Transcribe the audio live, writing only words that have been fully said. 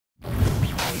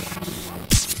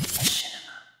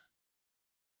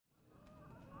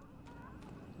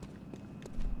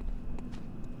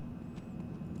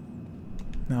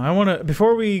Now I want to,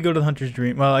 before we go to the Hunter's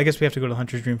Dream, well, I guess we have to go to the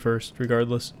Hunter's Dream first,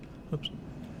 regardless. Oops.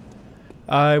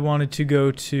 I wanted to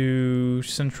go to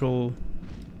Central,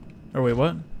 or wait,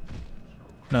 what?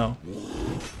 No.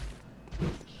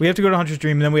 We have to go to Hunter's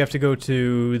Dream, and then we have to go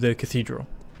to the Cathedral.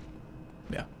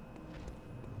 Yeah.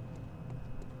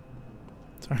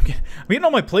 Sorry, I'm getting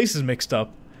all my places mixed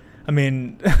up. I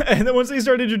mean, and then once they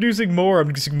start introducing more,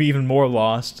 I'm just gonna be even more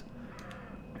lost.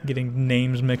 Getting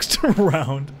names mixed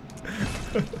around.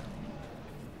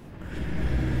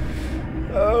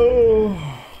 Oh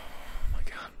my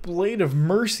god. Blade of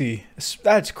Mercy.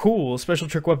 That's cool. A special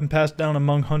trick weapon passed down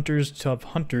among hunters to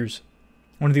hunters.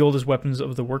 One of the oldest weapons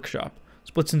of the workshop.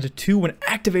 Splits into 2 when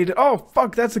activated. Oh,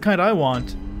 fuck, that's the kind I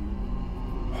want.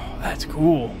 Oh, that's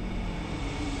cool.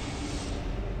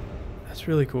 That's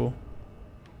really cool.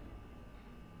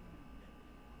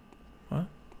 What?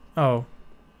 Oh.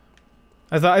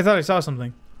 I thought I saw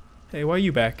something. Hey, why are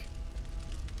you back?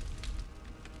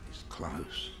 It's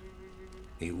close.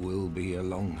 It will be a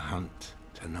long hunt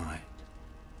tonight.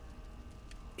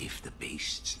 If the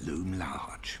beasts loom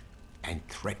large and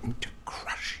threaten to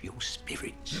crush your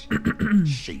spirits,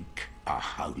 seek a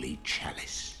holy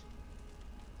chalice,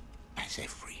 as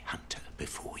every hunter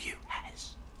before you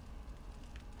has.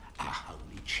 A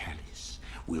holy chalice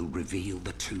will reveal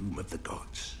the tomb of the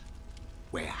gods,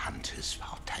 where hunters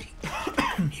partake of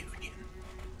communion.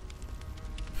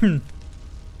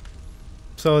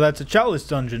 So that's a chalice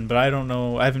dungeon, but I don't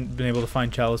know. I haven't been able to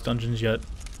find chalice dungeons yet.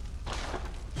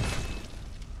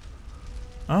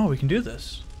 Oh, we can do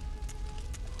this.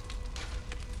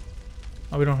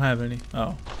 Oh, we don't have any.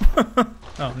 Oh.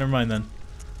 Oh, never mind then.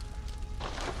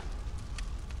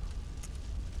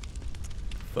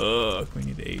 Fuck, we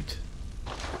need 8.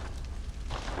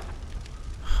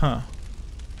 Huh.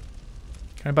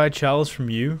 Can I buy chalice from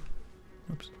you?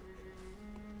 Oops.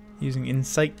 Using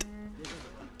insight.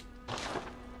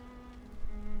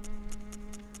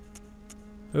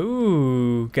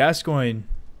 Ooh, Gascoigne.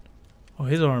 Oh,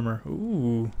 his armor.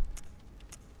 Ooh.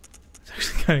 It's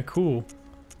actually kind of cool.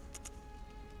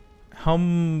 How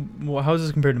is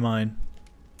this compared to mine?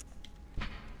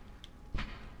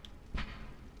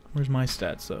 Where's my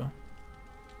stats, though?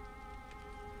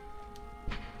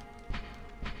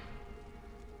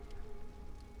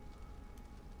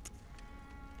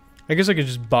 I guess I could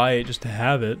just buy it just to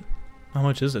have it. How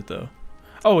much is it, though?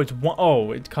 Oh, it's one.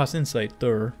 Oh, it costs insight.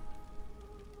 There.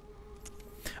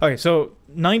 Okay, so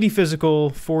 90 physical,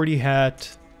 40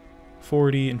 hat,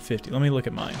 40 and 50. Let me look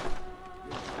at mine.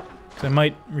 Because I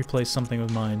might replace something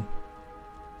with mine.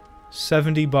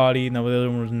 70 body. No, the other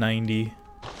one was 90.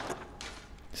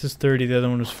 This is 30. The other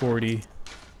one was 40.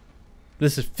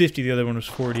 This is 50. The other one was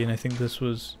 40. And I think this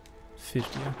was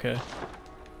 50. Okay.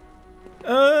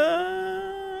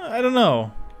 I don't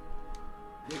know.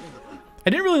 I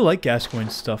didn't really like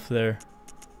Gascoigne's stuff there.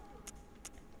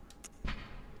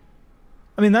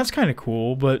 I mean, that's kind of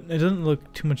cool, but it doesn't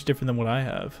look too much different than what I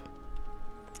have.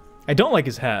 I don't like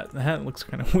his hat. The hat looks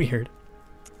kind of weird.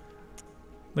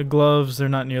 The gloves, they're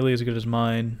not nearly as good as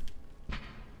mine.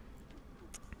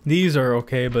 These are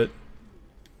okay, but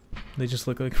they just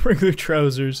look like regular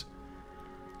trousers.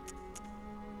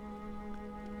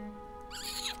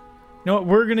 You know what?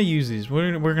 We're gonna use these.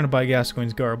 We're gonna buy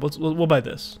Gascoigne's garb. We'll buy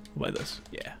this. We'll buy this.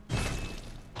 Yeah.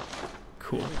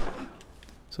 Cool.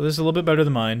 So this is a little bit better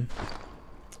than mine.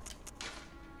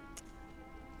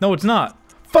 No, it's not.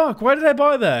 Fuck! Why did I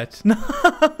buy that?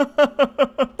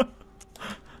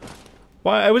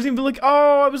 Why? I wasn't even looking.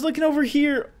 Oh, I was looking over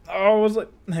here. Oh, I was like,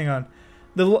 hang on.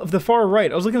 The far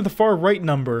right. I was looking at the far right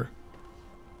number.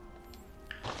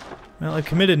 Well, I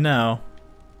committed now.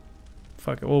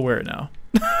 Fuck it. We'll wear it now.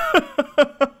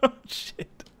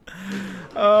 Shit.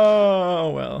 Oh,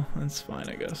 well. That's fine,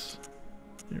 I guess.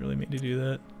 Didn't really mean to do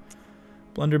that.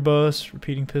 Blunderbuss,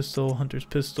 repeating pistol, hunter's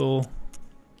pistol.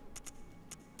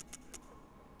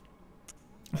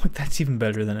 Look, that's even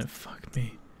better than it. Fuck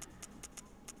me.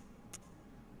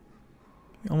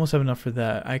 We almost have enough for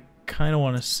that. I kind of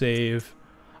want to save.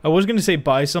 I was going to say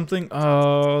buy something.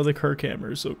 Oh, the Kirk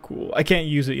hammer is so cool. I can't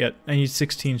use it yet. I need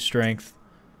 16 strength.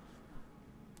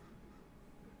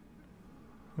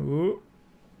 Ooh.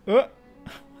 Oh.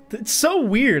 It's so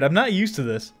weird. I'm not used to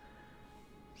this.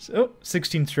 So,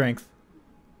 16 strength.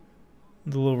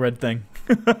 The little red thing.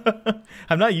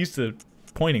 I'm not used to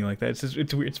pointing like that. It's just,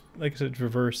 it's weird. It's like I said, it's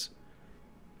reverse.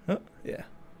 Oh, yeah.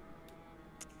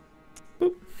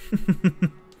 Boop.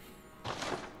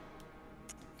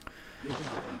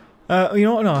 You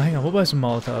know what? No, hang on. We'll buy some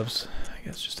Molotovs. I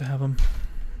guess just to have them.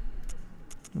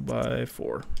 We'll buy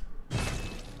 4.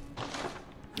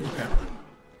 Okay.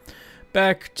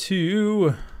 Back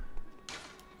to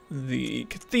the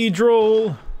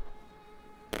cathedral.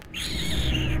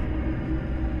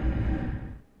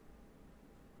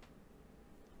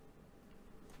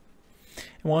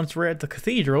 And once we're at the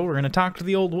cathedral, we're going to talk to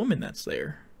the old woman that's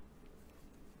there.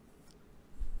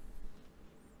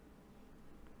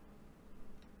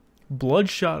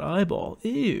 Bloodshot eyeball.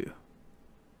 Ew.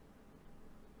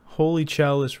 Holy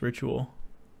chalice ritual.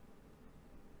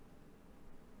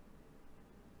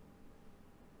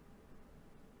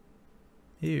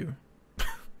 Ew.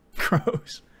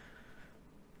 Gross.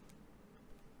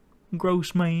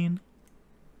 Gross, man.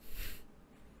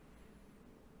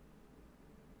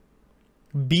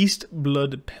 Beast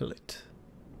blood pellet.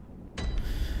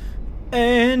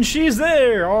 And she's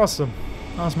there! Awesome.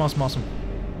 Awesome, awesome, awesome.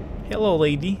 Hello,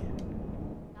 lady.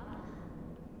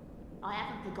 I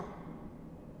haven't forgotten.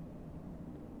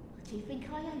 Do you think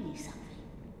I owe you something?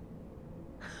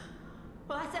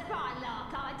 Well, that's a fine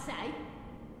lark, I'd say.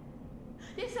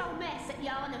 This whole mess that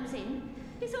Yharnam's in,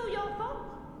 it's all your fault.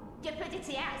 You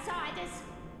predicted outsiders.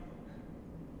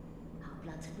 Our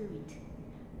blood's ruined,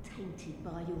 tainted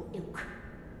by your ilk.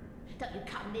 Don't you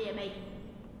come near me.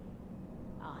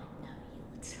 I know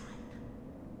your type.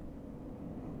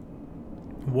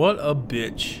 What a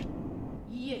bitch.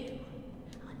 You.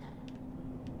 I know.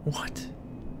 What?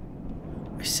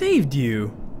 I saved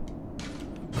you.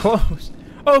 Closed.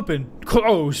 Open.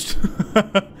 Closed.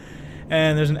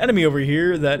 And there's an enemy over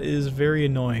here that is very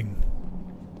annoying.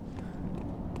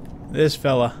 This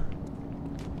fella.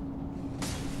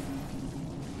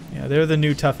 Yeah, they're the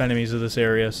new tough enemies of this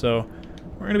area, so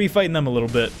we're gonna be fighting them a little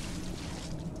bit.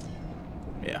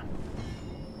 Yeah.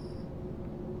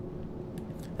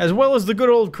 As well as the good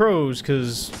old crows,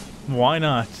 because why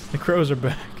not? The crows are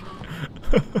back.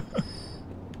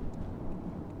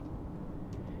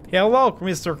 Hello,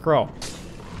 Mr. Crow.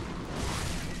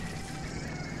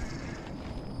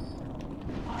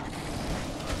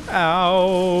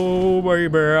 Ow,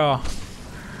 baby.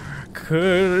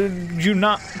 Could you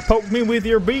not poke me with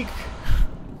your beak?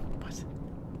 What?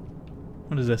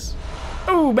 What is this?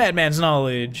 Oh, Madman's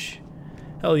Knowledge.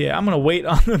 Hell yeah, I'm gonna wait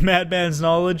on the Madman's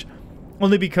Knowledge.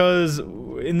 Only because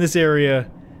in this area...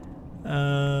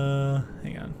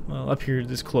 hang on. Well, up here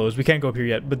is closed. We can't go up here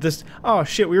yet. But this... Oh,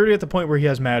 shit, we already at the point where he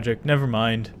has magic. Never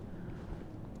mind.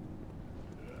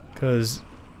 Because...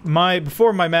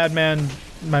 Before my Madman...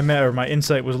 My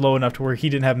insight was low enough to where he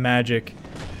didn't have magic.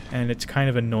 And it's kind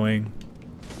of annoying.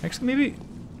 Actually, maybe...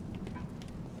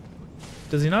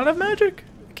 Does he not have magic?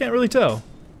 I can't really tell.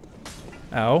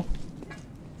 Ow.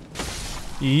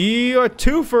 You're a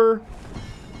twofer!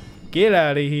 Get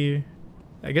out of here.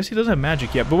 I guess he doesn't have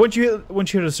magic yet, but once you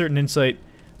hit a certain insight,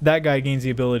 that guy gains the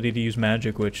ability to use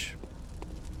magic, which...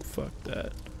 Fuck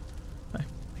that. I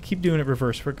keep doing it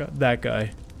reverse for that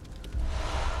guy.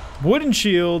 Wooden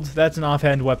shield, that's an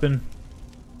offhand weapon.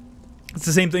 It's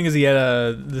the same thing as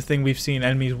the thing we've seen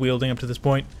enemies wielding up to this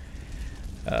point.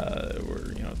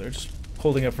 Where, you know, they're just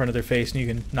holding up front of their face and you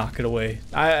can knock it away.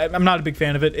 I'm not a big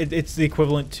fan of it. It's the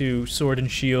equivalent to sword and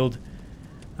shield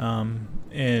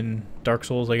in Dark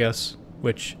Souls, I guess.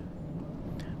 Which,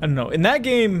 I don't know. In that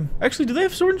game, actually, do they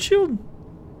have sword and shield?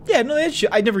 Yeah, no, they had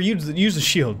I never used the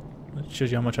shield. That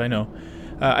shows you how much I know.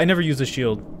 I never used the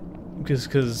shield.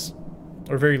 Because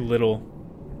or very little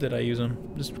did I use them.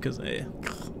 Just because,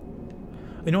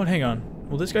 You know what, hang on.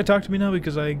 Will this guy talk to me now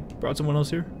because I brought someone else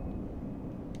here?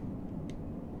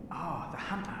 Ah, the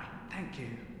hunter. Thank you.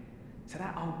 So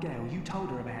that old girl, you told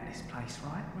her about this place,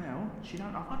 right? Well, she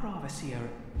don't know. I'd rather see her...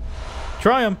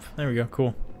 Triumph! There we go,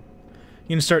 cool.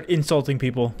 You're gonna start insulting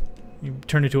people. You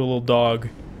turn into a little dog.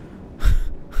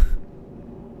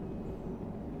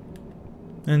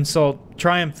 Insult...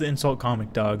 Triumph the insult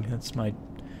comic dog. That's my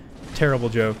terrible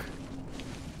joke.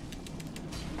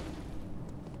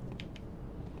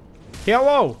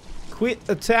 Hello! Quit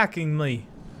attacking me.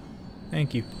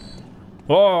 Thank you.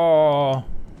 Oh!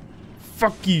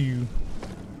 Fuck you.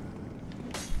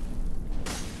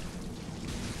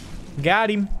 Got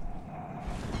him.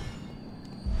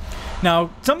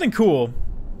 Now, something cool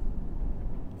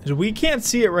is we can't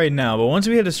see it right now, but once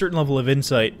we hit a certain level of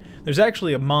insight, there's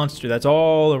actually a monster that's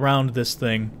all around this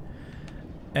thing.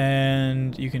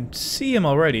 And you can see him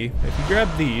already. If you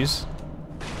grab these...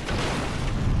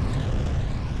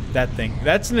 That thing.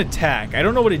 That's an attack. I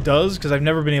don't know what it does, because I've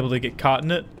never been able to get caught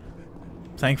in it.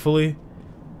 Thankfully.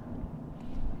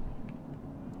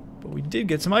 But we did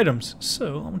get some items,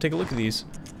 so I'm gonna take a look at these.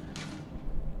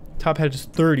 Top hat is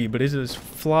 30, but it is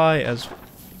fly as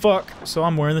fuck, so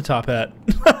I'm wearing the top hat.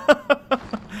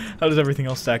 How does everything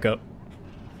else stack up?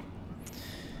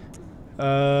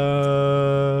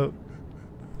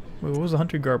 Wait, what was the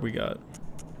hunter garb we got?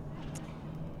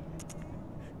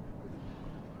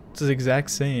 the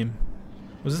exact same.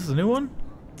 Was this the new one?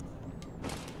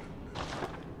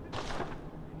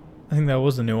 I think that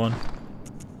was the new one.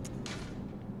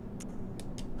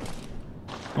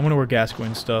 I'm gonna wear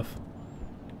Gascoigne stuff.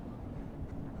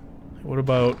 What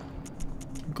about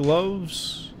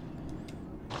gloves?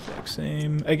 Exact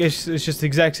same. I guess it's just the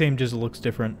exact same, just looks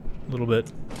different a little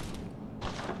bit.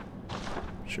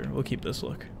 Sure, we'll keep this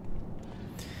look.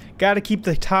 Gotta keep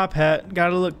the top hat.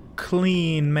 Gotta look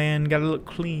clean, man. Gotta look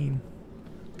clean.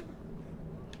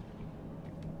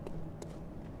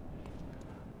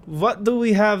 What do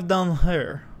we have down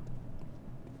here?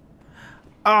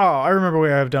 Oh, I remember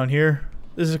what I have down here.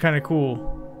 This is kind of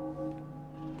cool.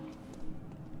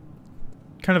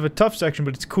 Kind of a tough section,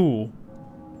 but it's cool.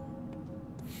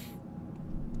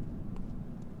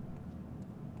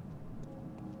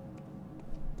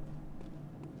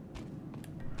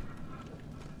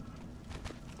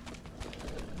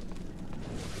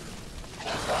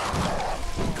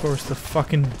 Of course, the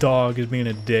fucking dog is being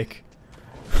a dick.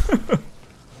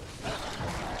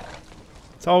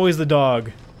 It's always the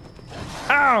dog.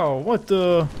 Ow! What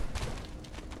the...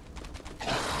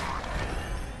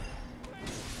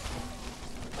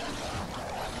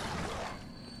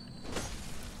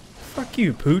 Fuck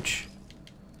you, Pooch.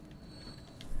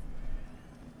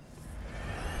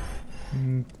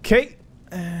 Okay.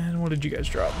 And what did you guys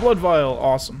drop? Blood vial.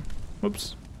 Awesome.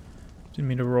 Whoops. Didn't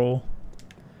mean to roll.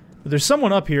 But there's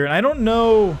someone up here, and I don't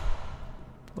know...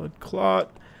 Blood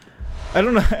clot. I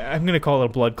don't know. I'm gonna call it a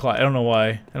blood clot. I don't know why.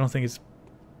 I don't think it's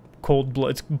cold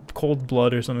blood. It's cold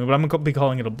blood or something, but I'm gonna be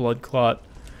calling it a blood clot.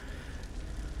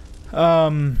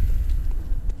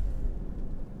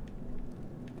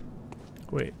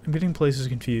 Wait, I'm getting places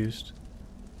confused.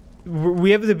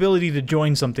 We have the ability to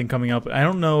join something coming up. I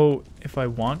don't know if I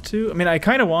want to. I mean, I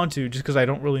kind of want to, just because I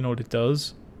don't really know what it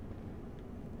does.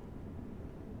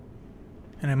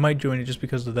 And I might join it just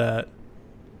because of that.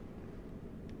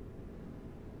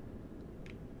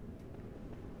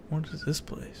 What is this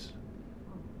place?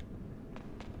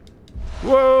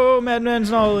 Whoa, Madman's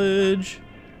knowledge!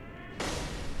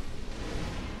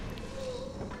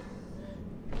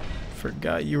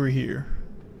 Forgot you were here.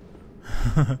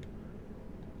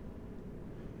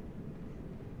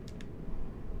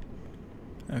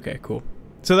 Okay, cool.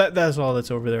 So that's all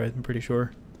that's over there, I'm pretty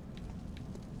sure.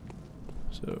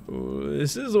 So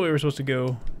this is the way we're supposed to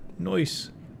go.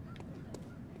 Nice.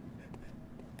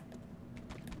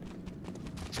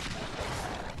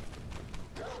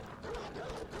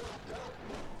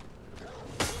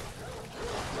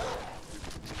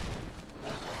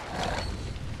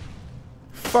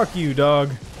 Fuck you, dog.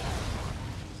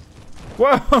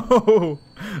 Whoa!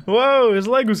 Whoa, his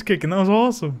leg was kicking. That was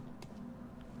awesome.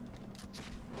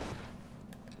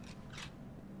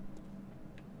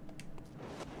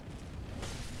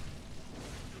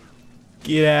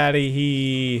 Get out of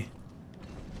here.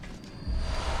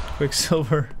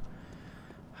 Quicksilver.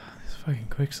 This fucking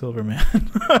Quicksilver, man.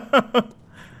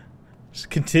 Just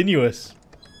continuous.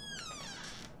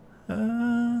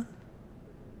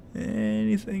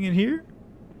 Anything in here?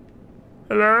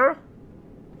 Hello?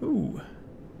 Ooh.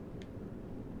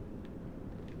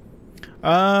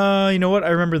 You know what? I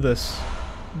remember this.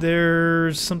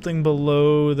 There's something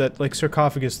below that, like,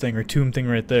 sarcophagus thing or tomb thing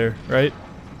right there, right?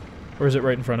 Or is it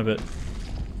right in front of it?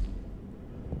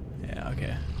 Yeah,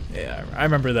 okay. Yeah, I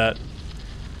remember that.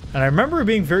 And I remember it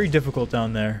being very difficult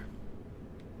down there.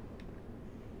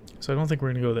 So I don't think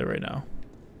we're gonna go there right now.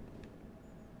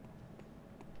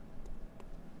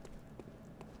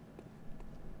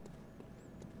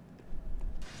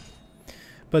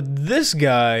 But this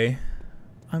guy,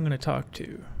 I'm gonna talk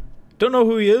to. Don't know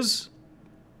who he is.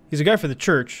 He's a guy for the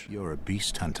church. You're a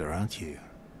beast hunter, aren't you?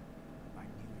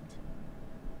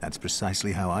 That's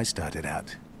precisely how I started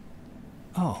out.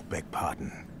 Oh, beg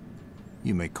pardon.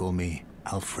 You may call me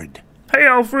Alfred. Hey,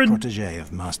 Alfred! Protégé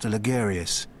of Master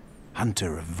Ligarius,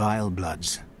 hunter of vile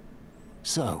bloods.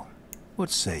 So, what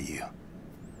say you?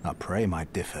 Our prey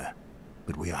might differ,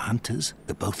 but we are hunters,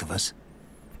 the both of us.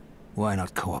 Why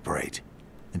not cooperate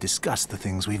and discuss the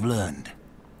things we've learned?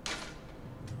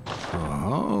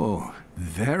 Oh,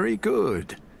 very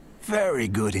good. Very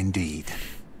good indeed.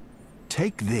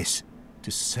 Take this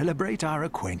to celebrate our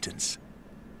acquaintance.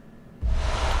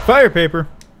 Fire paper.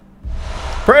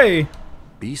 Pray.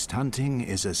 Beast hunting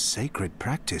is a sacred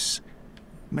practice.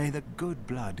 May the good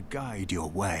blood guide your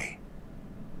way.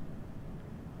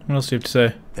 What else do you have to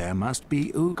say? There must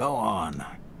be... Go on.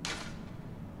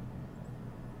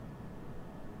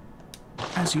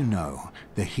 As you know,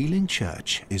 the Healing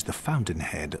Church is the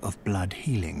fountainhead of blood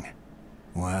healing.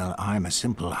 Well, I'm a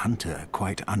simple hunter,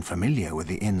 quite unfamiliar with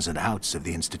the ins and outs of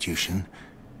the institution.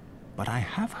 but I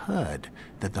have heard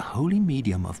that the holy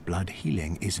medium of blood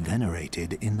healing is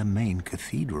venerated in the main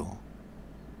cathedral,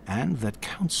 and that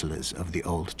counselors of the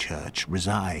old church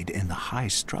reside in the high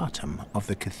stratum of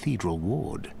the cathedral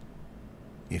ward.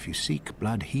 If you seek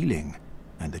blood healing,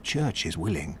 and the church is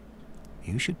willing,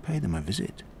 you should pay them a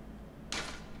visit.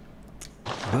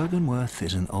 Byrgenwerth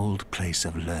is an old place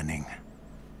of learning,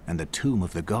 and the tomb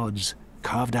of the gods,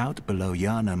 carved out below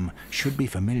Yharnam, should be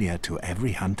familiar to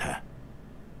every hunter.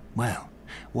 Well,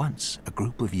 once a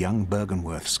group of young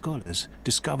Byrgenwerth scholars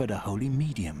discovered a holy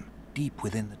medium deep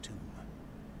within the tomb.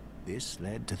 This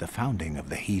led to the founding of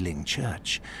the Healing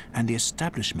Church and the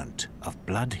establishment of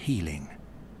blood healing.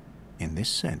 In this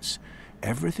sense,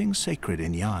 everything sacred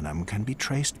in Yharnam can be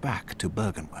traced back to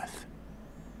Byrgenwerth.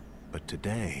 But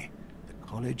today, the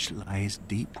college lies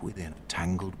deep within a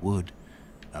tangled wood,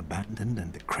 abandoned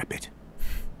and decrepit.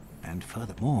 And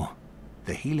furthermore,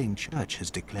 the Healing Church has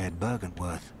declared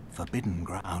Byrgenwerth forbidden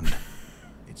ground.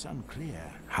 It's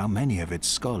unclear how many of its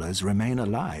scholars remain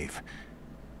alive,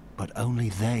 but only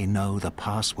they know the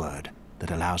password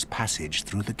that allows passage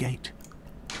through the gate.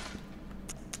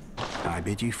 I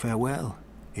bid you farewell.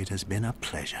 It has been a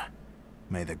pleasure.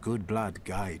 May the good blood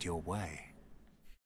guide your way.